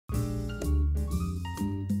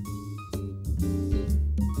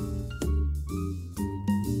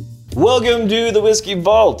Welcome to the Whiskey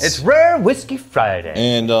Vault. It's Rare Whiskey Friday.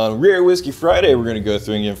 And on Rare Whiskey Friday, we're going to go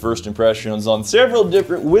through and give first impressions on several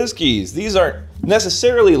different whiskeys. These aren't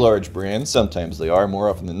necessarily large brands. Sometimes they are. More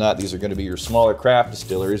often than not, these are going to be your smaller craft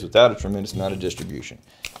distilleries without a tremendous amount of distribution.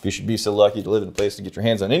 If you should be so lucky to live in a place to get your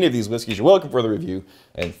hands on any of these whiskeys, you're welcome for the review.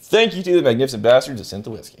 And thank you to the magnificent bastards that sent the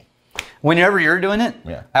whiskey. Whenever you're doing it,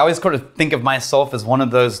 I always sort of think of myself as one of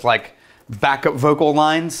those like backup vocal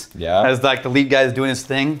lines. Yeah. As like the lead guy's doing his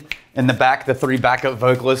thing. In the back, the three backup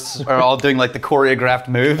vocalists are all doing like the choreographed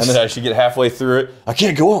moves. And then as you get halfway through it, I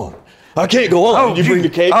can't go on. I can't go on. Oh, Did you bring the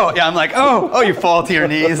cake? Oh, yeah, I'm like, oh, you fall to your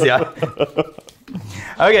knees, yeah.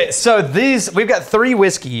 Okay, so we've got three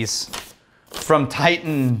whiskeys from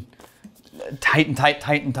Titan, William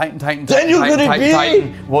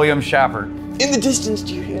Schappert. In the distance,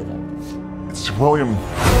 do you hear that? It's William.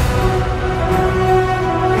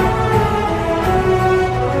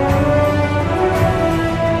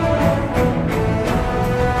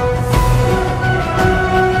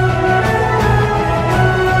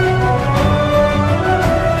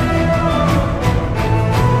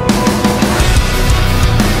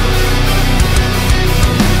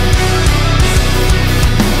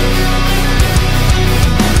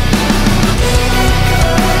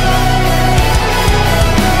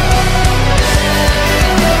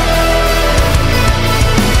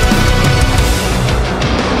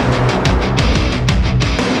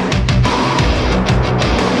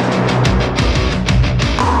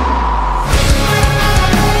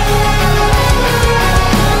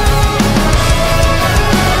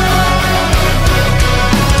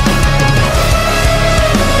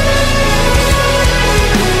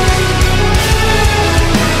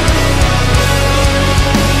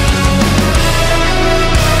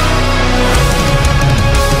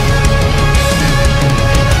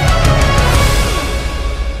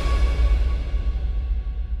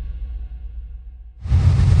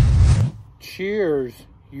 Cheers,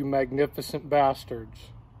 you magnificent bastards.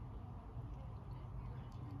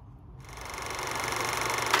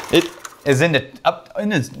 It is up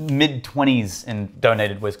in his mid-20s in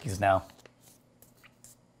donated whiskeys now.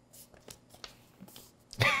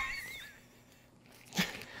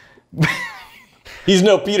 He's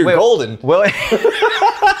no Peter Golden.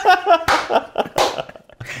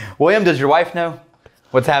 William, does your wife know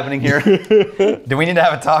what's happening here? Do we need to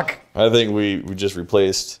have a talk? I think we just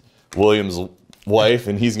replaced William's wife,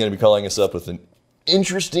 and he's going to be calling us up with an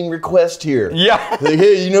interesting request here. Yeah. Like,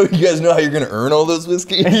 hey, you guys know how you're going to earn all those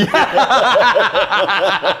whiskeys?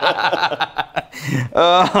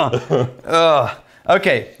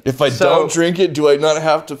 Okay. If I don't drink it, do I not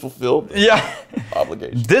have to fulfill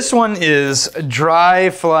obligation? This one is Dry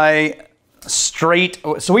Fly Straight.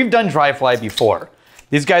 So we've done Dry Fly before.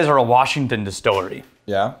 These guys are a Washington distillery.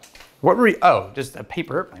 Yeah. What were you? Oh, just a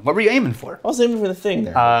paper airplane. What were you aiming for? I was aiming for the thing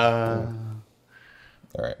there. All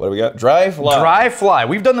right, what do we got? Dry Fly. Dry Fly.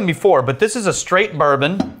 We've done them before, but this is a straight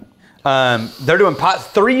bourbon. They're doing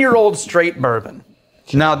 3-year-old straight bourbon.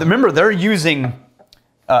 Now, remember, they're using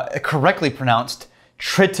correctly pronounced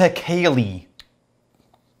triticale.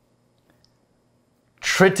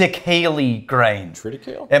 Triticale grain.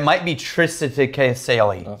 Triticale? It might be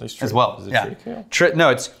triticale as well. Is it triticale? No,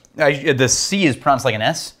 it's the C is pronounced like an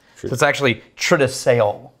S. So it's actually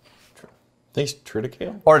triticale. Thanks,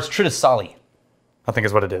 triticale? Or it's triticale, I think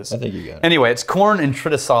is what it is. I think you got it. Anyway, it's corn and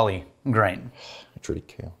triticale grain.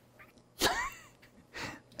 Triticale.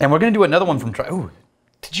 And we're going to do another one from Ooh,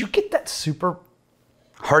 did you get that super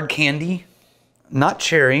hard candy? Not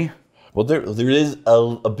cherry. Well, there is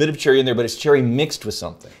a bit of cherry in there, but it's cherry mixed with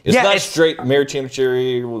something. It's not straight maraschino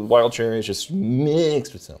cherry, wild cherry. It's just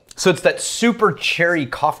mixed with something. So it's that super cherry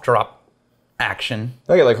cough drop action.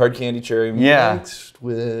 I got like hard candy cherry mixed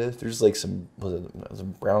with, there's like some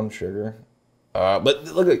brown sugar. But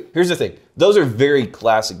look, here's the thing. Those are very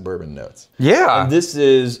classic bourbon notes. Yeah. And this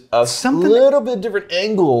is a little bit different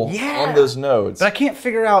angle on those notes. But I can't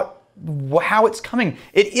figure out how it's coming.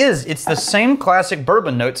 It's the same classic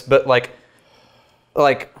bourbon notes, but like,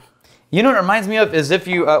 you know what it reminds me of is if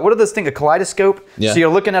you, what are those things, a kaleidoscope? Yeah. So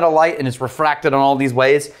you're looking at a light and it's refracted on all these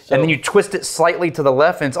ways, and then you twist it slightly to the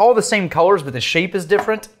left, and it's all the same colors, but the shape is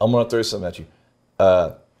different. I'm gonna throw something at you.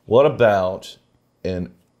 What about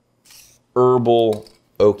an herbal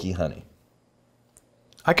oaky honey?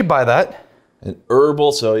 I could buy that. An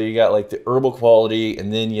herbal, so you got like the herbal quality,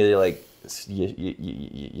 and then you like,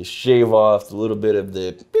 you shave off a little bit of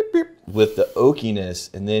the beep, beep with the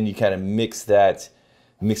oakiness, and then you kind of mix that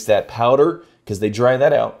powder, because they dry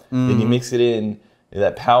that out. Then you mix it in,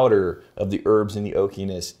 that powder of the herbs and the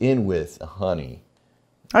oakiness in with the honey.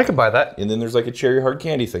 I could buy that. And then there's like a cherry hard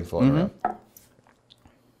candy thing floating around.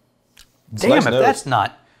 Damn, nice if nose. that's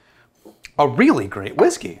not a really great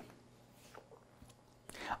whiskey.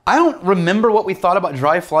 I don't remember what we thought about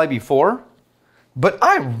Dry Fly before, but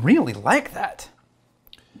I really like that.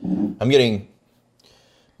 I'm getting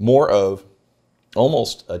more of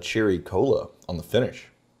almost a cherry cola on the finish.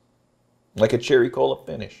 Like a cherry cola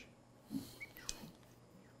finish.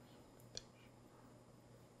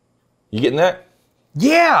 You getting that?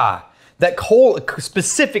 Yeah, that cola,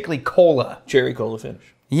 specifically cola. Cherry cola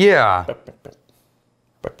finish. Yeah.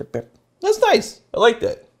 That's nice. I like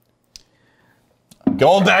that.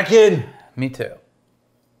 Going back in. Me too.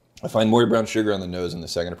 I find more brown sugar on the nose in the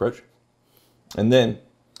second approach. And then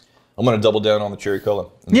I'm going to double down on the cherry cola.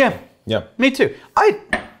 Yeah. Yeah. Me too.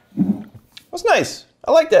 That's nice.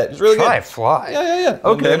 I like that. It's really good. Dry Fly. Yeah.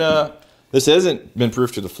 Okay. And then, this hasn't been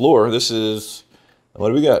proof to the floor. This is, what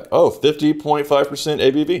do we got? Oh, 50.5%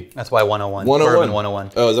 ABV. That's why 101. 101. Bourbon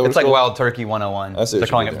 101. Oh, is that what it's it's like called? Wild Turkey 101. I see They're what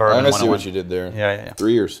calling you it did Bourbon there. I 101. see what you did there. Yeah.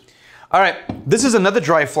 3 years. All right, this is another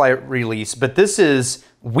Dry Fly release, but this is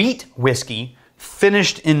wheat whiskey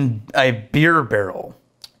finished in a beer barrel.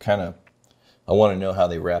 I want to know how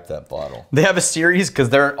they wrap that bottle. They have a series because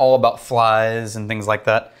they're all about flies and things like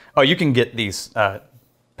that. Oh, you can get these. I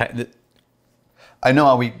know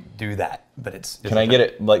how we do that, but it's. Can I get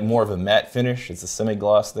it like more of a matte finish? It's a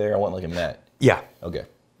semi-gloss there. I want like a matte. Yeah. Okay.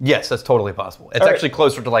 Yes, that's totally possible. It's All right. actually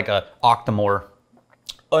closer to like a Octomore.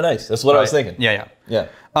 Oh, nice. That's what I was thinking. Yeah. Yeah.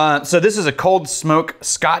 So this is a cold smoke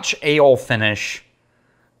Scotch ale finish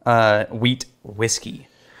wheat whiskey.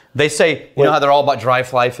 They say, you know how they're all about dry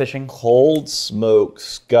fly fishing? Cold smoke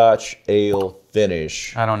Scotch ale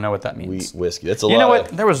finish. I don't know what that means. Wheat whiskey. That's a lot. You know what?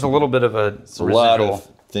 There was a little bit of a A lot residual. of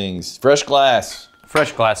things. Fresh glass.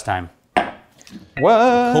 Fresh glass time.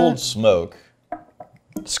 What? Cold smoke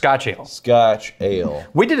Scotch ale. Scotch ale.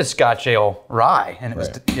 We did a Scotch ale rye, and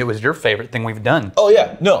Right. it was your favorite thing we've done. Oh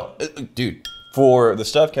yeah, no, dude. For the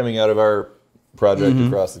stuff coming out of our project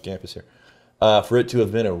across the campus here, for it to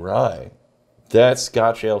have been a rye, that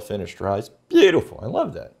Scotch ale finished rye is beautiful. I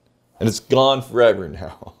love that, and it's gone forever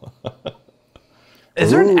now.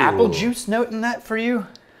 Is there an Ooh. apple juice note in that for you?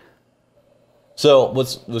 So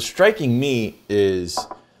what's striking me is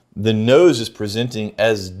the nose is presenting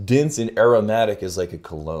as dense and aromatic as like a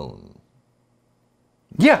cologne.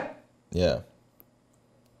 Yeah. Yeah.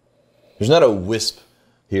 There's not a wisp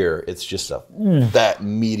here. It's just that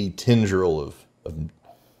meaty tendril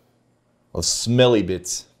of smelly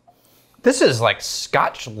bits. This is like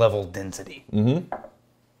Scotch level density.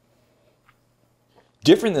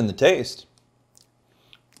 Different than the taste.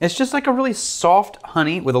 It's just like a really soft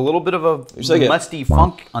honey with a little bit of a like a- musty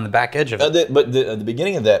funk on the back edge of it. But the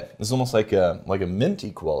beginning of that is almost like a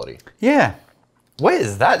minty quality. Yeah. What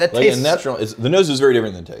is that? That Like tastes... a natural. The nose is very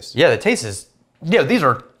different than taste. Yeah, the taste is... Yeah, these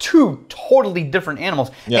are two totally different animals.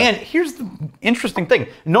 Yeah. And here's the interesting thing.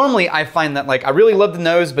 Normally, I find that like I really love the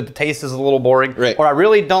nose, but the taste is a little boring. Right. Or I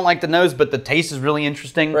really don't like the nose, but the taste is really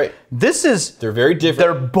interesting. Right. This is... They're very different.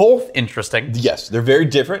 They're both interesting, Yes, they're very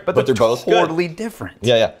different, but they're both good. totally different.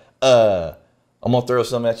 Yeah. I'm gonna throw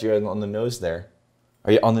some at you on the nose there.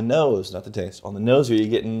 Are you on the nose, not the taste? On the nose, are you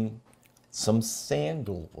getting some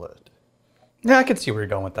sandalwood? Yeah, I could see where you're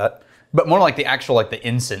going with that. But more like the actual, like the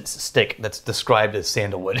incense stick that's described as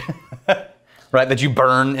sandalwood. Right? That you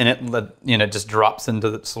burn and it just drops into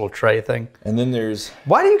this little tray thing. And then there's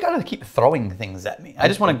Why do you gotta keep throwing things at me? I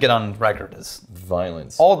just want to get on record as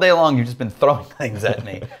violence. all day long you've just been throwing things at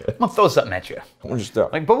me. I'm gonna throw something at you. I'm gonna just throw.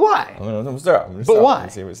 Like, but why? I'm gonna throw. But why?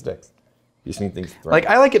 See what sticks. You just need things to throw. Like,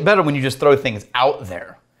 I like it better when you just throw things out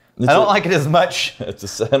there. I don't like it as much. It's a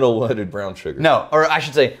sandalwooded brown sugar. No, or I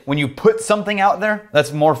should say, when you put something out there,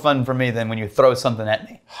 that's more fun for me than when you throw something at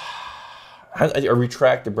me. I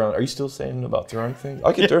retract the brown. Are you still saying about throwing things?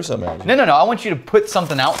 I can throw something at you. No. I want you to put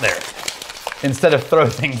something out there instead of throw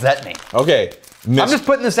things at me. Okay. I'm just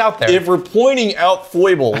putting this out there. If we're pointing out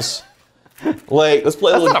foibles, like let's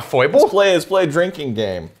play. That's not a foible. Let's play a drinking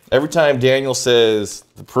game. Every time Daniel says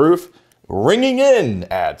the proof, ringing in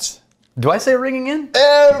at. Do I say ringing in?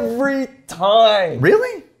 Every time.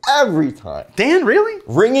 Really? Every time. Dan, really?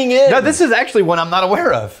 Ringing in. No, this is actually one I'm not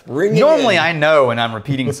aware of. Ringing Normally in. I know when I'm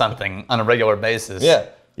repeating something on a regular basis. Yeah.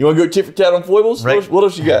 You want to go tit for tat on foibles? Right. What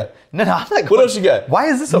else you got? No, I'm not going. What else you got? Why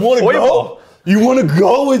is this a You wanna foible? go? You want to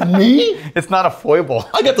go with me? It's not a foible.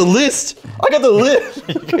 I got the list.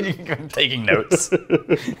 You're taking notes.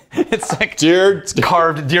 It's like Dear,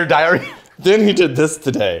 carved Dear Diary. then he did this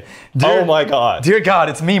today. Oh my God. Dear God,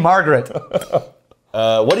 it's me, Margaret.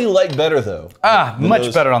 What do you like better though? The Much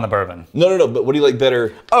nose? better on the bourbon. No. But what do you like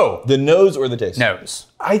better? Oh. The nose or the taste? Nose.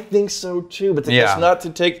 I think so too, but Yeah. that's not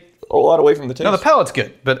to take a lot away from the taste. No, the palate's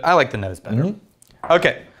good, but I like the nose better.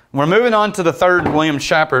 Okay, We're moving on to the third William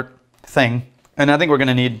Schappert thing, and I think we're going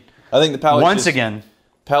to need. I think the palate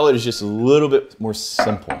palate is just a little bit more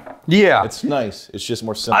simple. Yeah, it's nice. It's just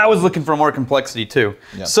more simple. I was looking for more complexity too.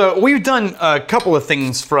 Yeah. So we've done a couple of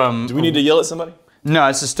things from. Do we need to yell at somebody? No,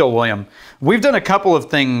 this is still William. We've done a couple of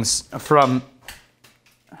things from.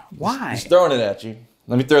 Why? He's throwing it at you.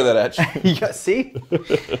 Let me throw that at you. Yeah, see?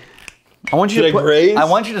 I want you to graze? I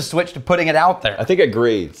want you to switch to putting it out there. I think I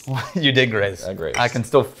grazed. You did graze. I grazed. I can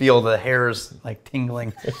still feel the hairs like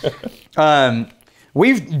tingling.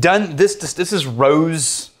 We've done this. This is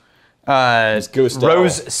Rose. Ghost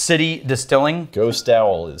Rose Owl. City Distilling. Ghost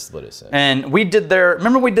Owl is what it said. And we did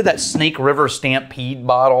remember we did that Snake River Stampede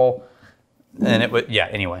bottle? And it was, yeah,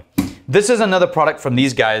 anyway. This is another product from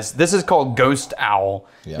these guys. This is called Ghost Owl.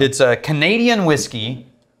 Yeah. It's a Canadian whiskey,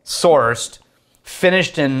 sourced,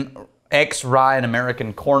 finished in ex-rye and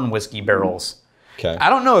American corn whiskey barrels. Okay. I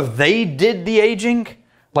don't know if they did the aging,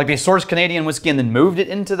 like they sourced Canadian whiskey and then moved it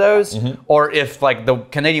into those, or if like the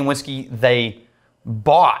Canadian whiskey they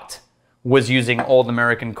bought was using old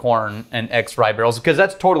American corn and ex-rye barrels, because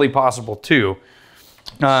that's totally possible too.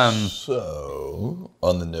 So,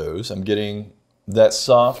 on the nose, I'm getting that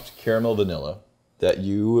soft caramel vanilla that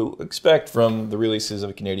you expect from the releases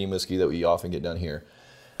of Canadian whiskey that we often get done here.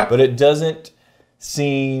 But it doesn't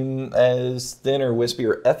seem as thin or wispy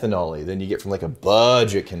or ethanol-y than you get from like a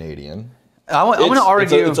budget Canadian. I'm going to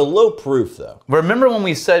argue... It's a low proof, though. Remember when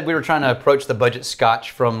we said we were trying to approach the budget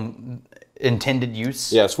scotch from intended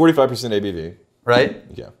use? Yeah, it's 45% ABV. Right?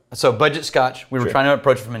 Yeah. So budget scotch, we were trying to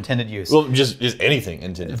approach it from intended use. Well, just anything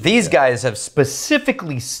intended. These guys have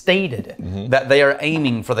specifically stated that they are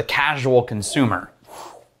aiming for the casual consumer.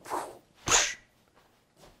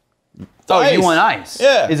 Oh, you want ice?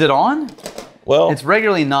 Yeah. Is it on? Well, it's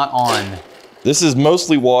regularly not on. This is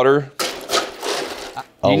mostly water.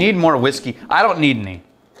 You need more whiskey. I don't need any.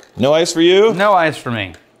 No ice for you? No ice for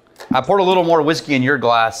me. I poured a little more whiskey in your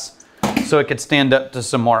glass so it could stand up to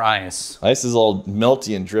some more ice. Ice is all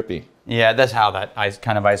melty and drippy. Yeah, that's how that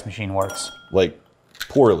kind of ice machine works. Like,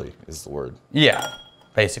 poorly is the word. Yeah,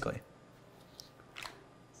 basically.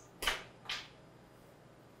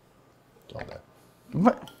 All that.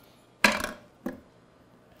 What?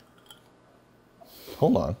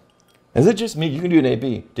 Hold on. Is it just me? You can do an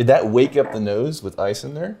AB. Did that wake up the nose with ice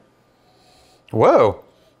in there? Whoa.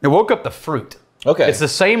 It woke up the fruit. Okay. It's the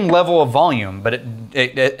same level of volume, but it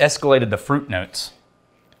escalated the fruit notes.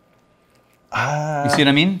 You see what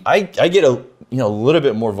I mean? I get a little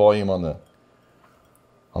bit more volume on the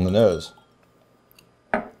nose.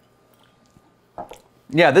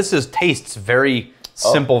 Yeah, tastes very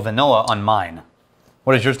simple vanilla on mine.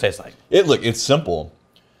 What does yours taste like? It's simple.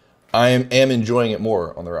 I am enjoying it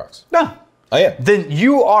more on the rocks. No. I am. Then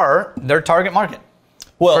you are their target market.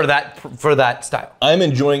 Well, for that style. I'm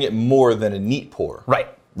enjoying it more than a neat pour. Right.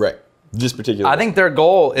 Right. This particular. I think their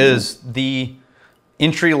goal is the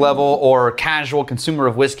entry level or casual consumer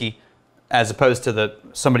of whiskey, as opposed to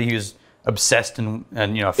somebody who's obsessed and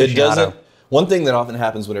aficionado. It doesn't. One thing that often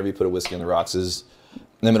happens whenever you put a whiskey on the rocks is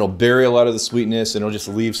then it'll bury a lot of the sweetness and it'll just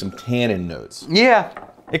leave some tannin notes. Yeah,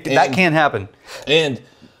 that can happen. And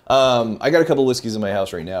I got a couple whiskeys in my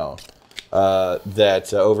house right now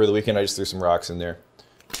that over the weekend I just threw some rocks in there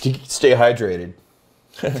to stay hydrated.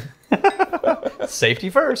 Safety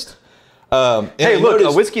first. Hey, look,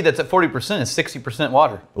 a whiskey that's at 40% is 60%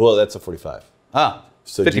 water. Well, that's a 45. Ah,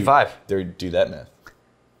 so 55. Do that math.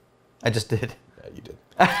 I just did. Yeah, you did.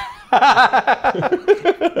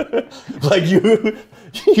 Like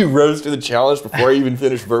you rose to the challenge before I even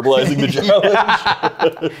finished verbalizing the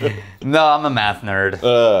challenge. No, I'm a math nerd.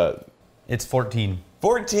 It's 14.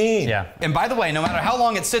 14. Yeah. And by the way, no matter how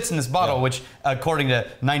long it sits in this bottle, which according to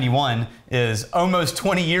 91 is almost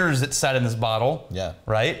 20 years it's sat in this bottle. Yeah.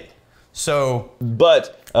 Right? So.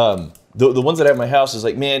 But the ones that I have in my house is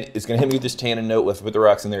like, man, it's going to hit me with this tannin note with the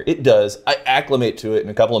rocks in there. It does. I acclimate to it in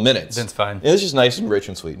a couple of minutes. That's fine. And it's just nice and rich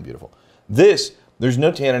and sweet and beautiful. There's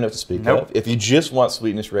no tannin note to speak of. If you just want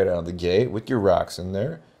sweetness right out of the gate with your rocks in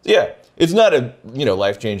there. Yeah. It's not a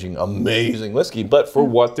life-changing, amazing whiskey, but for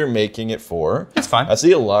what they're making it for, it's fine. I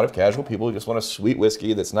see a lot of casual people who just want a sweet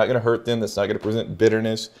whiskey that's not going to hurt them, that's not going to present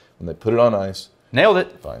bitterness when they put it on ice. Nailed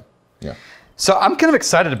it. Fine. Yeah. So I'm kind of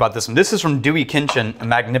excited about this one. This is from Dewey Kinchen, a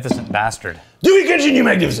magnificent bastard. Dewey Kinchen, you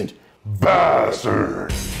magnificent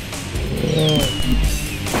bastard.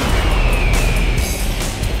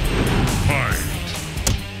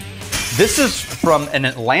 This is from an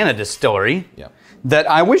Atlanta distillery. Yeah. That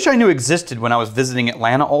I wish I knew existed when I was visiting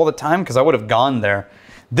Atlanta all the time, because I would have gone there.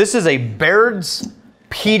 This is a Baird's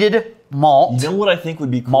peated malt. You know what I think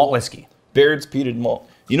would be cool? Malt whiskey. Baird's peated malt.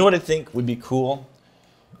 You know what I think would be cool?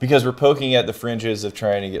 because we're poking at the fringes of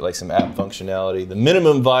trying to get like some app functionality, the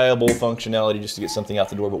minimum viable functionality just to get something out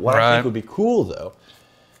the door. But what I think would be cool though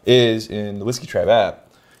is in the Whiskey Tribe app,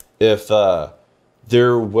 if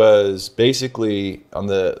there was basically on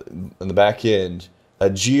the back end a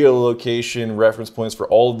geolocation reference points for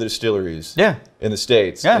all of the distilleries in the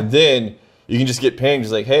States. Yeah. And then you can just get pinged,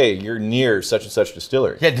 just like, hey, you're near such and such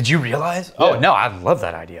distillery. Yeah, did you realize? Yeah. Oh, no, I love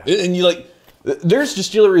that idea. And you like, there's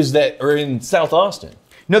distilleries that are in South Austin.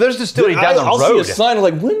 No, there's a distillery down the I'll road. see a sign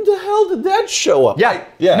like, when the hell did that show up? Yeah,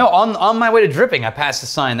 Yeah. No, on my way to Dripping, I passed a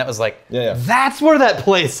sign that was like, Yeah. that's where that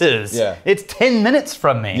place is. Yeah. It's 10 minutes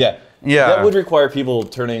from me. Yeah. Yeah. That would require people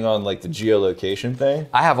turning on like the geolocation thing.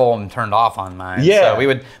 I have all of them turned off on mine. Yeah. So we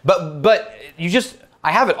would, but you just,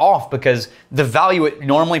 I have it off because the value it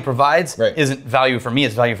normally provides isn't value for me,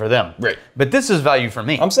 it's value for them. Right. But this is value for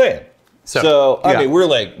me. I'm saying. So, I mean, we're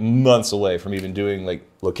like months away from even doing like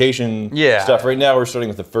location stuff. Right now, we're starting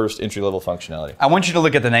with the first entry-level functionality. I want you to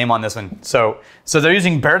look at the name on this one. So they're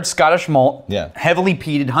using Baird Scottish malt, heavily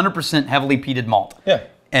peated, 100% heavily peated malt. Yeah.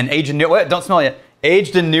 And aged in new, don't smell it.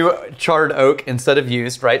 Aged in new charred oak instead of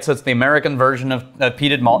used, right? So it's the American version of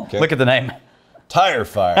peated malt. Okay. Look at the name. Tire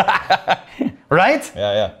Fire. Right?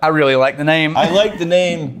 Yeah. I really like the name. I like the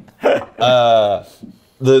name, the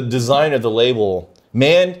design of the label.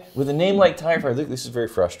 Man, with a name like Tire Fire, this is very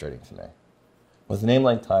frustrating to me. With a name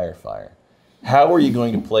like Tire Fire, how are you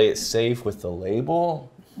going to play it safe with the label?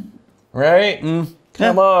 Right?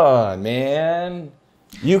 Come on, man.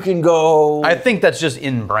 You can go. I think that's just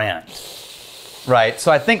in brand. Right. So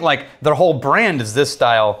I think like their whole brand is this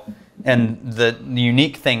style, and the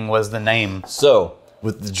unique thing was the name. So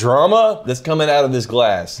with the drama that's coming out of this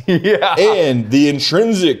glass, Yeah. and the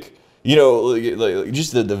intrinsic, you know, like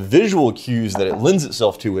just the visual cues that it lends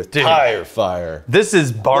itself to with Tire Fire. This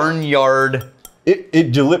is barnyard. Like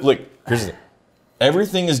here's the thing.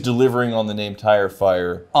 Everything is delivering on the name Tire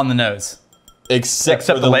Fire On the nose. except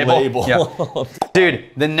for the label. Yeah. Dude,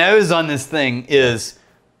 the nose on this thing is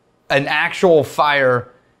an actual fire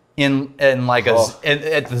in like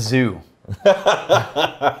at the zoo.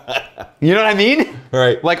 You know what I mean?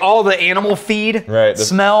 Right. Like all the animal feed Right.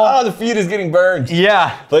 smell. Oh, the feed is getting burned.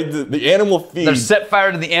 Yeah. Like the animal feed. They're set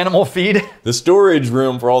fire to the animal feed. The storage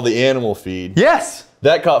room for all the animal feed. Yes.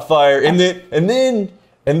 That caught fire, and then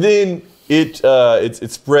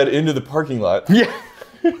it spread into the parking lot. Yeah.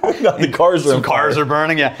 Now the cars are Some cars are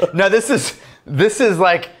burning. Yeah. No, this is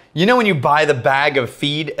like, you know when you buy the bag of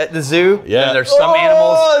feed at the zoo? Yeah. And there's some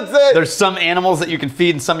animals. That's it. There's some animals that you can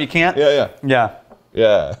feed and some you can't.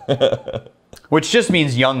 Yeah. Which just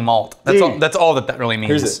means young malt. That's all that really means.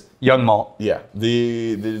 Here's it. Young malt. Yeah.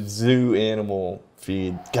 The zoo animal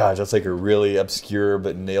feed. Gosh, that's like a really obscure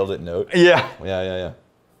but nailed it note. Yeah. Yeah.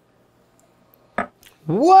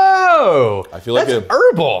 Whoa. I feel like that's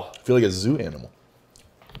herbal. I feel like a zoo animal.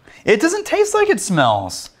 It doesn't taste like it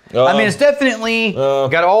smells. Oh. I mean, it's definitely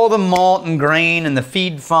got all the malt and grain and the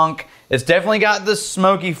feed funk. It's definitely got the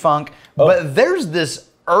smoky funk. But there's this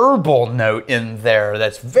herbal note in there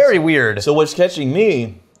that's very weird. So what's catching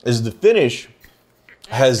me is the finish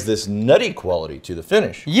has this nutty quality to the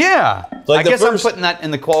finish. Yeah. Like I guess I'm putting that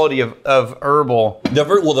in the quality of herbal.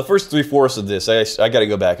 The first 3/4 of this, I got to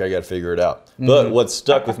go back. I got to figure it out. But what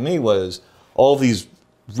stuck with me was all these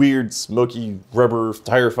weird, smoky, rubber,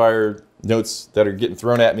 Tire Fire notes that are getting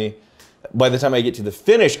thrown at me. By the time I get to the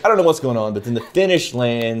finish, I don't know what's going on, but then the finish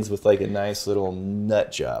lands with like a nice little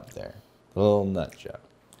nut job there. A little nut job.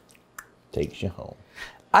 Takes you home.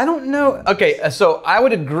 I don't know. Okay, so I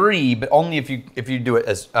would agree, but only if you do it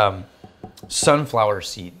as sunflower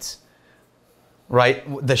seeds, right?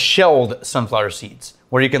 The shelled sunflower seeds,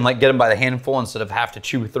 where you can like get them by the handful instead of have to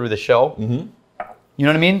chew through the shell. Mm-hmm. You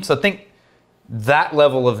know what I mean? So think that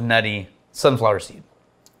level of nutty sunflower seed.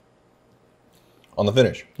 On the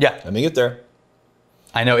finish. Yeah. Let me get there.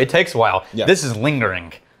 I know, it takes a while. Yeah. This is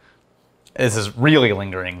lingering. This is really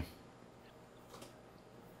lingering.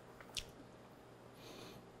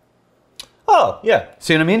 Oh, yeah.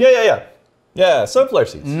 See what I mean? Yeah. Yeah, sunflower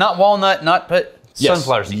seeds. Not walnut,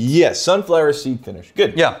 sunflower seeds. Yes, sunflower seed finish.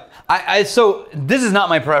 Good. Yeah. So this is not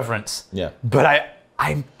my preference. Yeah. But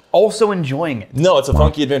I'm also enjoying it. No, it's a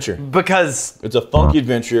funky adventure. Because It's a funky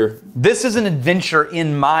adventure. this is an adventure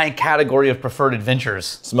in my category of preferred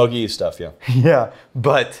adventures. Smoky stuff, yeah. Yeah.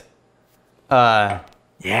 But,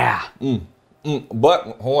 yeah. But,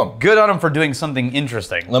 hold on. Good on them for doing something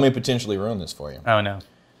interesting. Let me potentially ruin this for you. Oh, no.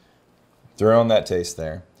 Throw on that taste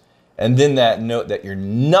there. And then that note that you're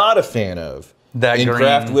not a fan of. That in green.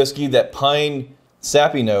 craft whiskey, that pine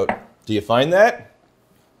sappy note. Do you find that?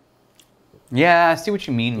 Yeah, I see what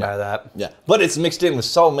you mean by that. Yeah. But it's mixed in with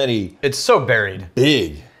so many It's so buried.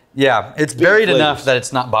 big Yeah, it's buried flavors. enough that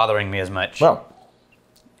it's not bothering me as much. Wow.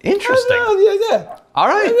 Interesting. Yeah. All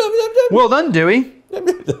right. Well done, Dewey.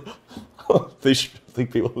 These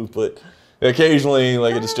people who put occasionally,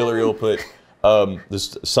 like a distillery will put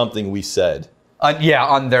this something we said. Yeah,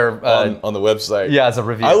 on their On the website. yeah, as a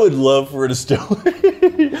review. I would love for a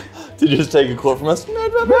distillery to just take a quote from us.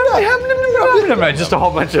 Just a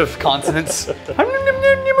whole bunch of consonants. All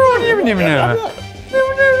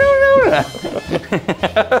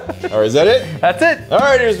right, is that it? That's it. All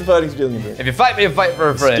right, here's the fighting, stealing, and drink. If you fight me, you fight for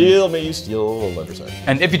a friend. Steal me, you steal a lover's heart.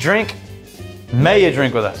 And if you drink, may you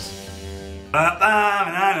drink with us.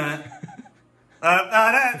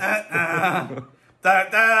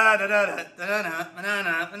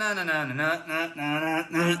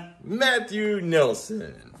 Matthew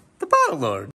Nelson. The Bottle Lord.